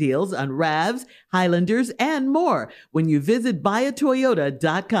event deals on RAVs, Highlanders, and more when you visit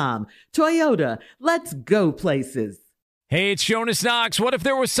buyatoyota.com. Toyota, let's go places. Hey, it's Jonas Knox. What if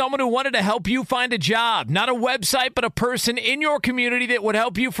there was someone who wanted to help you find a job? Not a website, but a person in your community that would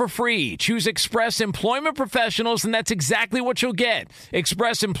help you for free. Choose Express Employment Professionals, and that's exactly what you'll get.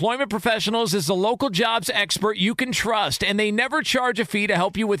 Express Employment Professionals is the local jobs expert you can trust, and they never charge a fee to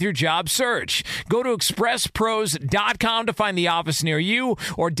help you with your job search. Go to expresspros.com to find the office near you,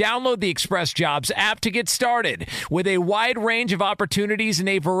 or download the Express Jobs app to get started. With a wide range of opportunities in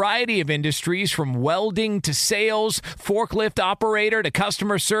a variety of industries, from welding to sales, forklift operator to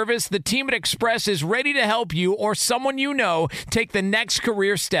customer service, the team at Express is ready to help you or someone you know take the next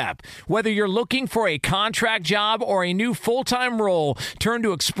career step. Whether you're looking for a contract job or a new full-time role, turn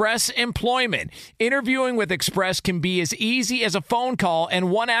to Express Employment. Interviewing with Express can be as easy as a phone call, and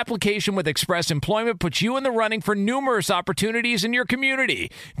one application with Express Employment puts you in the running for numerous opportunities in your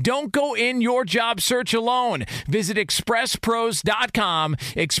community. Don't go in your job search alone. Visit expresspros.com,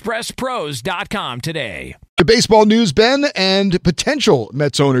 expresspros.com today. The baseball news, Ben, and potential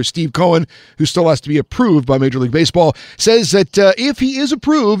Mets owner Steve Cohen, who still has to be approved by Major League Baseball, says that if he is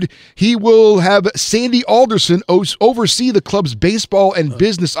approved, he will have Sandy Alderson oversee the club's baseball and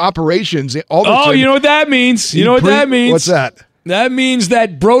business operations. Alderson, you know what that means? You know what that means? What's that? That means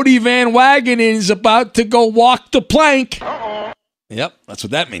that Brody Van Wagenen is about to go walk the plank. Yep, that's what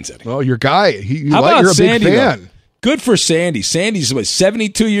that means, Eddie. Well, your guy. You're a Sandy, big fan. Though? Good for Sandy. Sandy's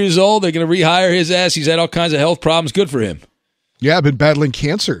 72 years old. They're going to rehire his ass. He's had all kinds of health problems. Good for him. Yeah, been battling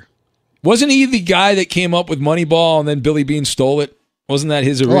cancer. Wasn't he the guy that came up with Moneyball and then Billy Beane stole it? Wasn't that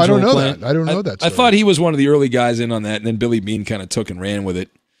his original I don't know plan? that. I don't know that. I thought he was one of the early guys in on that, and then Billy Beane kind of took and ran with it.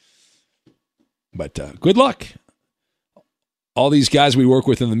 But good luck. All these guys we work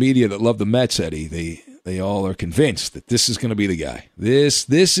with in the media that love the Mets, Eddie, they all are convinced that this is going to be the guy. This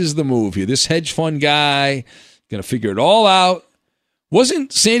is the move here. This hedge fund guy going to figure it all out.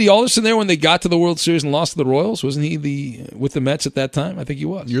 Wasn't Sandy Alderson there when they got to the World Series and lost to the Royals? Wasn't he with the Mets at that time? I think he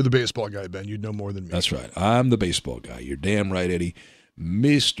was. You're the baseball guy, Ben. You'd know more than me. That's right. I'm the baseball guy. You're damn right, Eddie.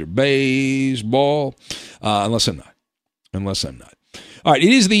 Mr. Baseball. Unless I'm not. All right,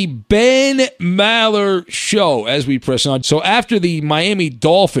 it is the Ben Maller Show as we press on. So after the Miami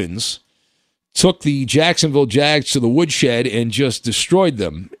Dolphins took the Jacksonville Jags to the woodshed and just destroyed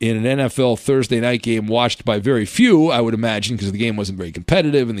them in an NFL Thursday night game watched by very few, I would imagine, because the game wasn't very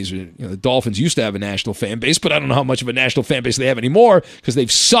competitive. And these are, the Dolphins used to have a national fan base, but I don't know how much of a national fan base they have anymore because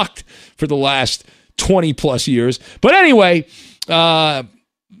they've sucked for the last 20 plus years. But anyway,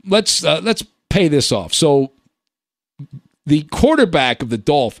 let's pay this off. So the quarterback of the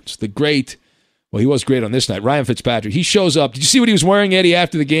Dolphins, the great. Well, he was great on this night. Ryan Fitzpatrick. He shows up. Did you see what he was wearing, Eddie,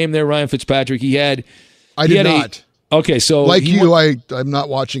 after the game there, Ryan Fitzpatrick? I did not. Okay, so like I'm not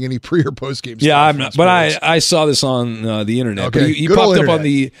watching any pre or post game. Yeah, I'm not. But I saw this on the internet. Okay, but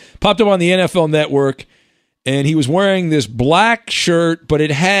he popped up on the NFL Network, and he was wearing this black shirt, but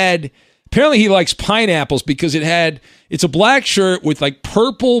it had. Apparently, he likes pineapples because it's a black shirt with like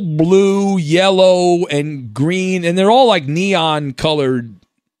purple, blue, yellow, and green, and they're all like neon colored.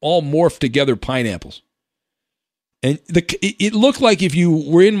 All morphed together pineapples. And it looked like if you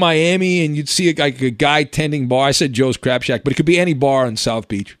were in Miami and you'd see a guy tending bar. I said Joe's Crab Shack, but it could be any bar in South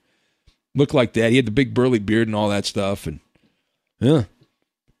Beach. Looked like that. He had the big burly beard and all that stuff. And yeah.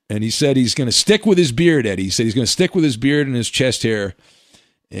 And he said he's going to stick with his beard, Eddie. He said he's going to stick with his beard and his chest hair.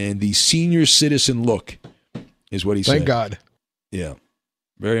 And the senior citizen look is what he said. Thank God. Yeah.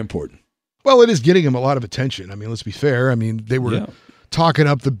 Very important. Well, it is getting him a lot of attention. I mean, let's be fair. I mean, they were talking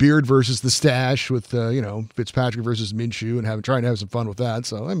up the beard versus the stash with, Fitzpatrick versus Minshew and trying to have some fun with that.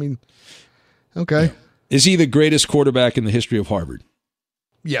 So, I mean, okay. Yeah. Is he the greatest quarterback in the history of Harvard?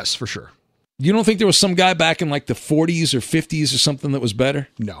 Yes, for sure. You don't think there was some guy back in like the 40s or 50s or something that was better?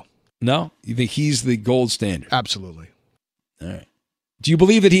 No. No? You think he's the gold standard? Absolutely. All right. Do you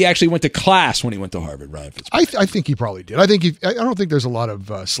believe that he actually went to class when he went to Harvard, Ryan Fitzpatrick? I think he probably did. I don't think there's a lot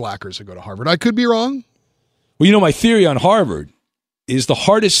of slackers that go to Harvard. I could be wrong. Well, my theory on Harvard is the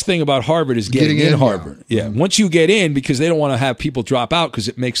hardest thing about Harvard is getting in Harvard. Yeah. Once you get in, because they don't want to have people drop out because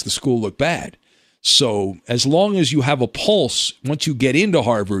it makes the school look bad. So as long as you have a pulse, once you get into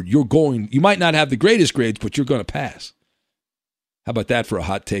Harvard, you might not have the greatest grades, but you're going to pass. How about that for a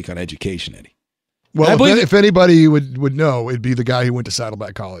hot take on education, Eddie? Well, if anybody would know, it'd be the guy who went to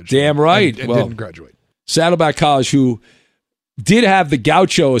Saddleback College. Damn right. And didn't graduate. Saddleback College, who did have the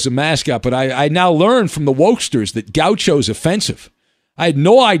Gaucho as a mascot, but I now learned from the Wokesters that Gaucho is offensive. I had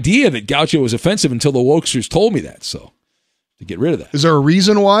no idea that Gaucho was offensive until the Wokesters told me that. So to get rid of that. Is there a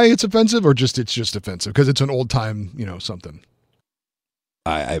reason why it's offensive, or it's just offensive because it's an old time, something?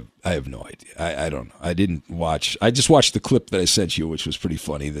 I have no idea. I don't know. I didn't watch. I just watched the clip that I sent you, which was pretty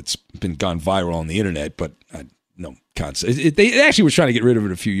funny. That's gone viral on the internet, but no concept. They actually were trying to get rid of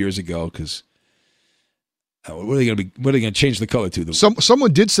it a few years ago because what are they going to change the color to?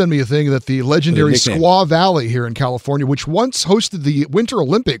 Someone did send me a thing that the legendary Squaw Valley here in California, which once hosted the Winter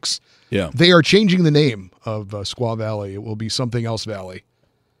Olympics, they are changing the name of Squaw Valley. It will be something else Valley.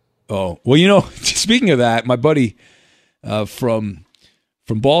 Oh, well, speaking of that, my buddy from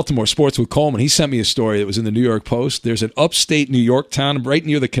Baltimore, Sports with Coleman, he sent me a story that was in the New York Post. There's an upstate New York town right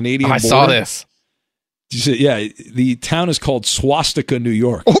near the Canadian border. I saw this. The town is called Swastika, New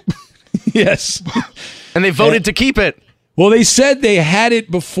York. Oh. Yes. And they voted to keep it. Well, they said they had it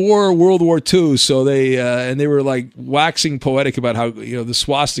before World War II, so they were like waxing poetic about how the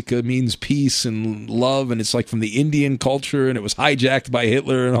swastika means peace and love, and it's like from the Indian culture, and it was hijacked by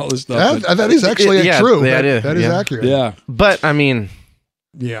Hitler and all this stuff. That is actually true. That is accurate. Yeah, but I mean,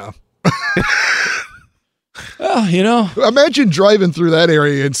 yeah. Well, imagine driving through that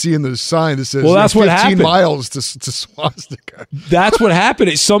area and seeing the sign that says, that's 15 what happened. miles to swastika. That's what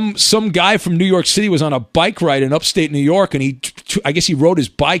happened. Some guy from New York City was on a bike ride in upstate New York, and I guess he rode his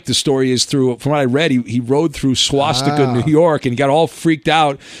bike. The story is from what I read, he rode through Swastika, New York, and he got all freaked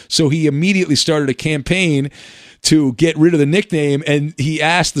out. So he immediately started a campaign to get rid of the nickname, and he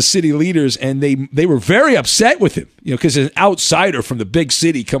asked the city leaders, and they were very upset with him, because an outsider from the big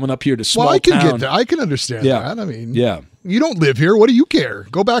city coming up here to small town. Get that. I can understand that. I mean, you don't live here. What do you care?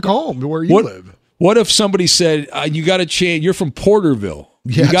 Go back home to where you live. What if somebody said, you got to change, you're from Porterville.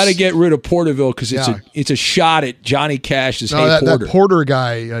 Yes. You got to get rid of Porterville because it's a shot at Johnny Cash's Hey Porter. That Porter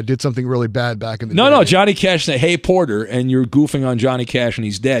guy did something really bad back in the day. No, Johnny Cash said, Hey Porter, and you're goofing on Johnny Cash and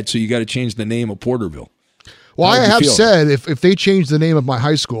he's dead, so you got to change the name of Porterville. Well, I have said if they change the name of my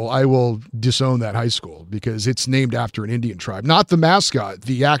high school, I will disown that high school because it's named after an Indian tribe. Not the mascot.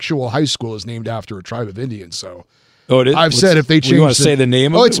 The actual high school is named after a tribe of Indians. So, it is? I've said if they change, you want to say the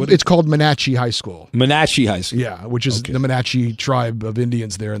name of it? It's called Monachi High School. Monachi High School. Yeah, which is the Monachi tribe of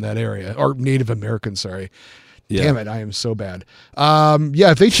Indians there in that area, or Native Americans. Sorry. Yeah. Damn it, I am so bad.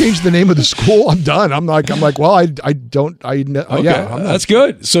 If they change the name of the school, I'm done. I'm like, well, I don't. I'm That's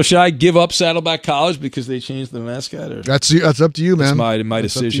good. So should I give up Saddleback College because they changed the mascot? Or? That's up to you, man. That's my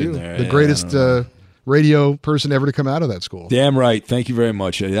That's decision there. The greatest radio person ever to come out of that school. Damn right. Thank you very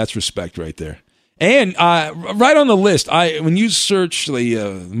much. That's respect right there. And right on the list, when you search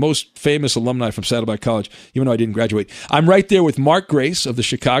the most famous alumni from Saddleback College, even though I didn't graduate, I'm right there with Mark Grace of the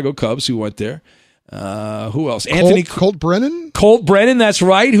Chicago Cubs, who went there. Who else? Colt Brennan? Colt Brennan, that's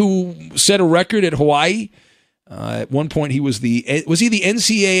right, who set a record at Hawaii. At one point, was he the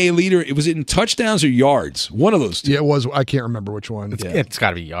NCAA leader? Was it in touchdowns or yards? One of those two. Yeah, it was. I can't remember which one. It's got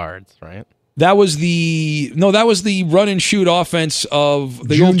to be yards, right? That was the run and shoot offense of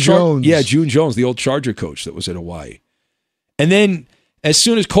the June Jones. June Jones, the old Charger coach that was at Hawaii. And then as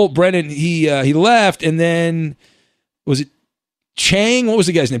soon as Colt Brennan he left, and then was it Chang? What was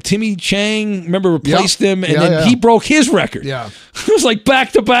the guy's name? Timmy Chang. Remember, replaced him, and then he broke his record. Yeah, it was like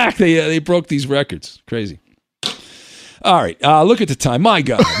back to back. They broke these records. Crazy. All right, look at the time. My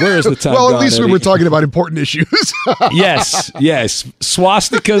God, where is the time? Well, gone, at least Eddie? we were talking about important issues. yes.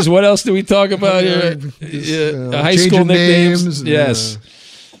 Swastikas. What else do we talk about here? High school nicknames. Yes.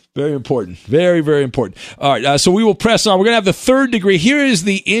 Very important. Very, very important. All right, so we will press on. We're going to have the third degree. Here is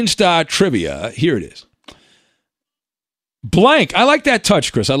the Insta trivia. Here it is. Blank. I like that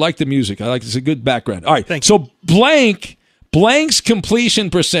touch, Chris. I like the music. It's a good background. All right. Thank you. So Blank's completion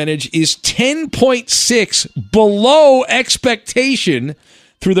percentage is 10.6 below expectation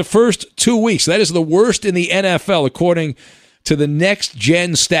through the first 2 weeks. That is the worst in the NFL, according to the Next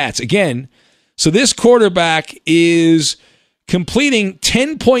Gen Stats. Again, so this quarterback is completing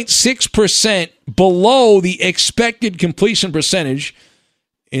 10.6% below the expected completion percentage,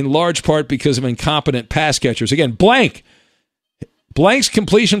 in large part because of incompetent pass catchers. Again, Blank's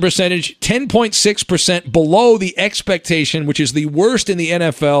completion percentage, 10.6% below the expectation, which is the worst in the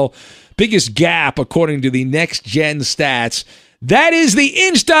NFL. Biggest gap, according to the Next Gen Stats. That is the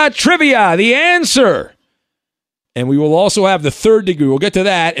Insta Trivia, the answer. And we will also have the third degree. We'll get to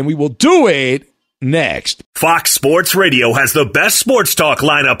that, and we will do it next. Fox Sports Radio has the best sports talk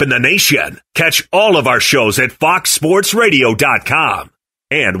lineup in the nation. Catch all of our shows at foxsportsradio.com.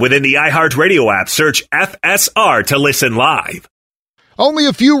 And within the iHeartRadio app, search FSR to listen live. Only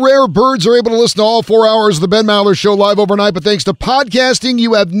a few rare birds are able to listen to all 4 hours of the Ben Maller Show live overnight, but thanks to podcasting,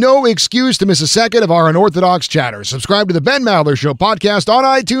 you have no excuse to miss a second of our unorthodox chatter. Subscribe to the Ben Maller Show podcast on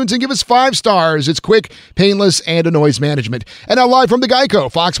iTunes and give us 5 stars. It's quick, painless, and a noise management. And now live from the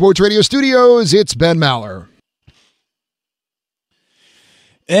Geico Fox Sports Radio studios, it's Ben Maller.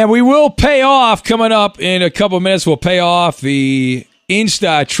 And we will pay off, coming up in a couple of minutes, we'll pay off the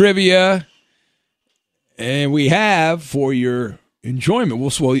Insta Trivia. And we have, for your enjoyment,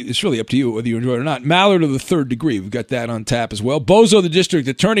 well, it's really up to you whether you enjoy it or not, Mallard of the third degree. We've got that on tap as well. Bozo, the district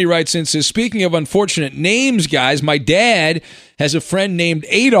attorney, writes in, says, speaking of unfortunate names, guys, my dad has a friend named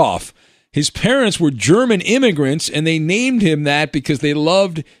Adolf. His parents were German immigrants, and they named him that because they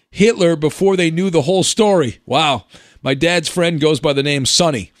loved Hitler before they knew the whole story. Wow. My dad's friend goes by the name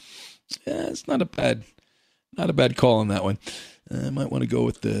Sonny. It's not a bad call on that one. I might want to go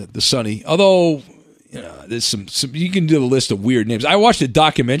with the Sonny. Although, there's some you can do the list of weird names. I watched a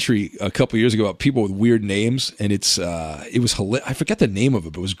documentary a couple years ago about people with weird names, and it was hilarious. I forget the name of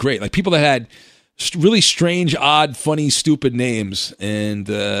it, but it was great. Like people that had really strange, odd, funny, stupid names, and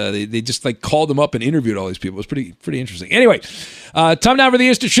they just like called them up and interviewed all these people. It was pretty interesting. Anyway, time now for the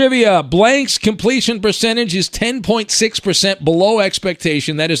Insta Trivia. Blank's completion percentage is 10.6% below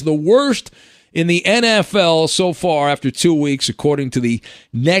expectation. That is the worst in the NFL so far after 2 weeks, according to the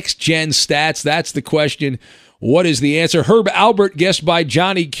Next Gen Stats. That's the question. What is the answer? Herb Albert, guessed by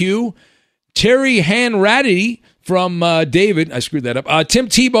Johnny Q. Terry Hanratty from David. I screwed that up. Tim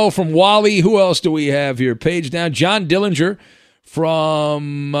Tebow from Wally. Who else do we have here? Page down. John Dillinger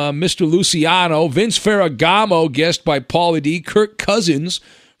from Mr. Luciano. Vince Ferragamo, guessed by Paulie D. Kirk Cousins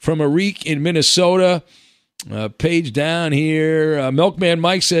from Arique in Minnesota. Page down here. Milkman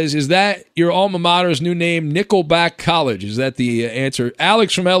Mike says, is that your alma mater's new name, Nickelback College? Is that the answer?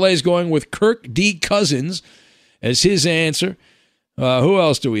 Alex from LA is going with Kirk D. Cousins as his answer. Who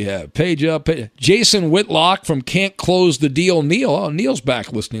else do we have? Page up. Jason Whitlock from Can't Close the Deal. Neil. Oh, Neil's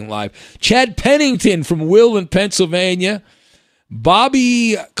back listening live. Chad Pennington from Will in Pennsylvania.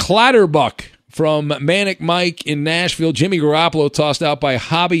 Bobby Clatterbuck from Manic Mike in Nashville. Jimmy Garoppolo tossed out by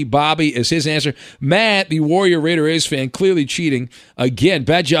Hobby Bobby as his answer. Matt, the Warrior Raider A's fan, clearly cheating. Again,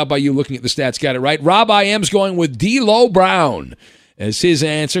 bad job by you looking at the stats. Got it right. Rob I Am's going with D'Lo Brown as his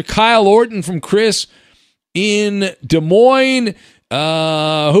answer. Kyle Orton from Chris in Des Moines.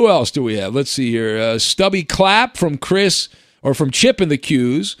 Who else do we have? Let's see here. Stubby Clapp from Chris, or from Chip in the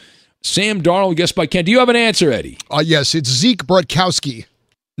Q's. Sam Darnold, guessed by Ken. Do you have an answer, Eddie? Yes, it's Zeke Bratkowski.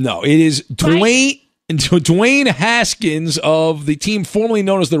 No, it is Dwayne Haskins of the team formerly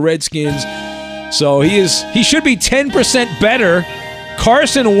known as the Redskins. So he should be 10% better.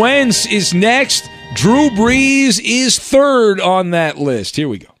 Carson Wentz is next. Drew Brees is third on that list. Here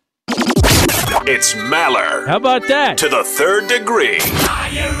we go. It's Maller. How about that? To the third degree.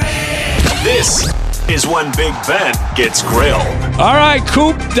 This is when Big Ben gets grilled. All right,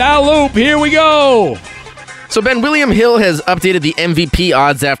 Coop Dalloop, here we go. So, Ben, William Hill has updated the MVP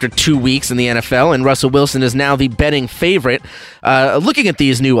odds after 2 weeks in the NFL, and Russell Wilson is now the betting favorite. Looking at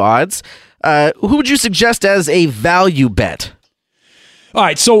these new odds, who would you suggest as a value bet? All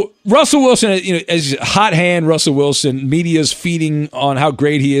right, so Russell Wilson, as hot hand Russell Wilson, media's feeding on how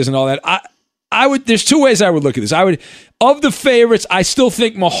great he is and all that. There's two ways I would look at this. Of the favorites, I still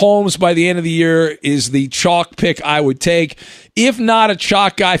think Mahomes by the end of the year is the chalk pick I would take. If not a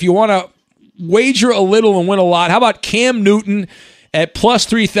chalk guy, if you want to wager a little and win a lot, how about Cam Newton at plus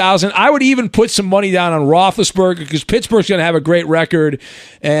 3,000? I would even put some money down on Roethlisberger because Pittsburgh's going to have a great record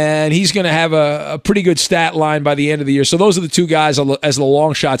and he's going to have a pretty good stat line by the end of the year. So those are the two guys as the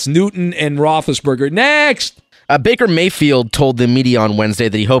long shots, Newton and Roethlisberger. Next! Baker Mayfield told the media on Wednesday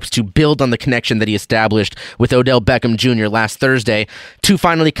that he hopes to build on the connection that he established with Odell Beckham Jr. last Thursday. Two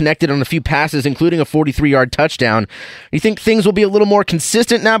finally connected on a few passes, including a 43-yard touchdown. You think things will be a little more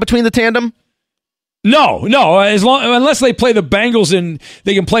consistent now between the tandem? No. Unless they play the Bengals and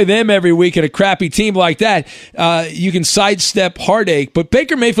they can play them every week at a crappy team like that, you can sidestep heartache. But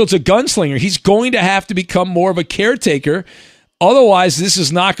Baker Mayfield's a gunslinger. He's going to have to become more of a caretaker. Otherwise, this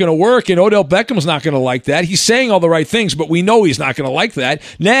is not going to work, and Odell Beckham's not going to like that. He's saying all the right things, but we know he's not going to like that.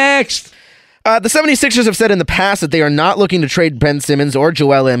 Next! The 76ers have said in the past that they are not looking to trade Ben Simmons or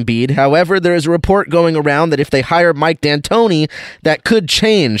Joel Embiid. However, there is a report going around that if they hire Mike D'Antoni, that could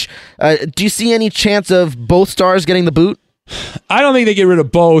change. Do you see any chance of both stars getting the boot? I don't think they get rid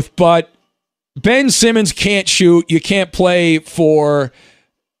of both, but Ben Simmons can't shoot. You can't play for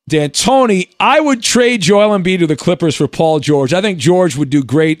D'Antoni. I would trade Joel Embiid to the Clippers for Paul George. I think George would do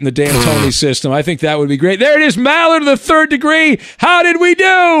great in the D'Antoni system. I think that would be great. There it is, Maller to the third degree. How did we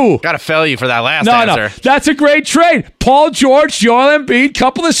do? Got to fail you for that last answer. No, that's a great trade. Paul George, Joel Embiid,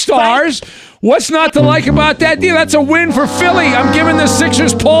 couple of stars. What's not to like about that deal? That's a win for Philly. I'm giving the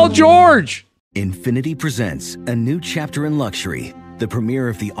Sixers Paul George. Infiniti presents a new chapter in luxury. The premiere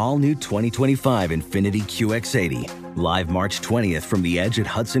of the all-new 2025 Infiniti QX80, live March 20th from the Edge at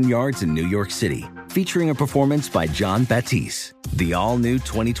Hudson Yards in New York City, featuring a performance by John Batiste. The all-new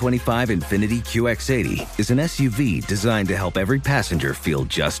 2025 Infiniti QX80 is an SUV designed to help every passenger feel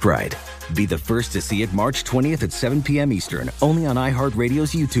just right. Be the first to see it March 20th at 7 p.m. Eastern, only on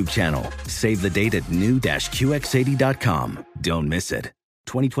iHeartRadio's YouTube channel. Save the date at new-QX80.com. Don't miss it.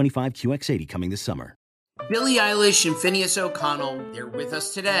 2025 QX80 coming this summer. Billie Eilish and Phineas O'Connell, they're with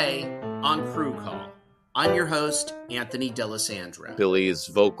us today on Crew Call. I'm your host, Anthony D'Alessandro. Billie's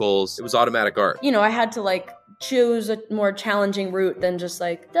vocals, it was automatic art. I had to choose a more challenging route than just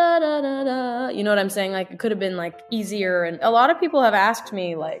da da da da. You know what I'm saying? It could have been easier. And a lot of people have asked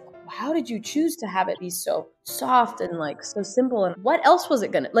me how did you choose to have it be so soft and so simple? And what else was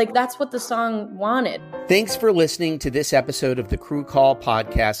it gonna that's what the song wanted. Thanks for listening to this episode of the Crew Call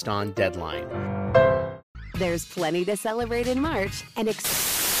podcast on Deadline. There's plenty to celebrate in March and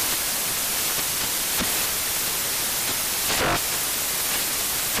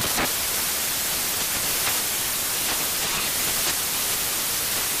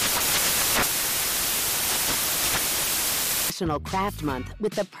National Craft Month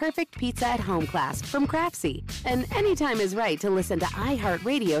with the perfect pizza at home class from Craftsy. And anytime is right to listen to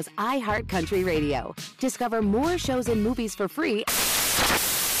iHeartRadio's iHeartCountry Radio. Discover more shows and movies for free.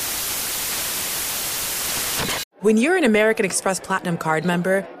 When you're an American Express Platinum Card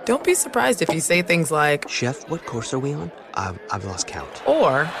member, don't be surprised if you say things like, Chef, what course are we on? I've lost count.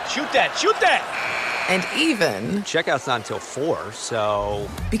 Or, Shoot that! And even, Checkout's not until 4, so...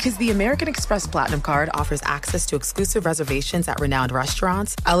 Because the American Express Platinum Card offers access to exclusive reservations at renowned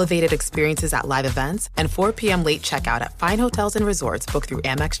restaurants, elevated experiences at live events, and 4 p.m. late checkout at fine hotels and resorts booked through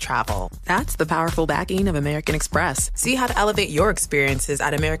Amex Travel. That's the powerful backing of American Express. See how to elevate your experiences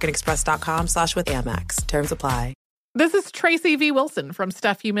at americanexpress.com/withAmex. Terms apply. This is Tracy V. Wilson from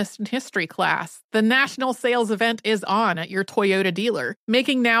Stuff You Missed in History class. The national sales event is on at your Toyota dealer,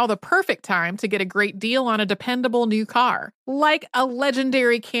 making now the perfect time to get a great deal on a dependable new car. Like a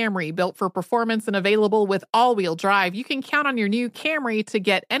legendary Camry built for performance and available with all-wheel drive, you can count on your new Camry to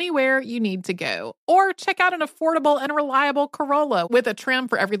get anywhere you need to go. Or check out an affordable and reliable Corolla with a trim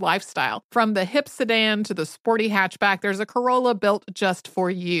for every lifestyle. From the hip sedan to the sporty hatchback, there's a Corolla built just for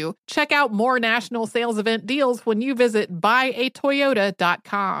you. Check out more national sales event deals when you visit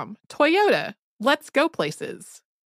buyatoyota.com. Toyota, let's go places.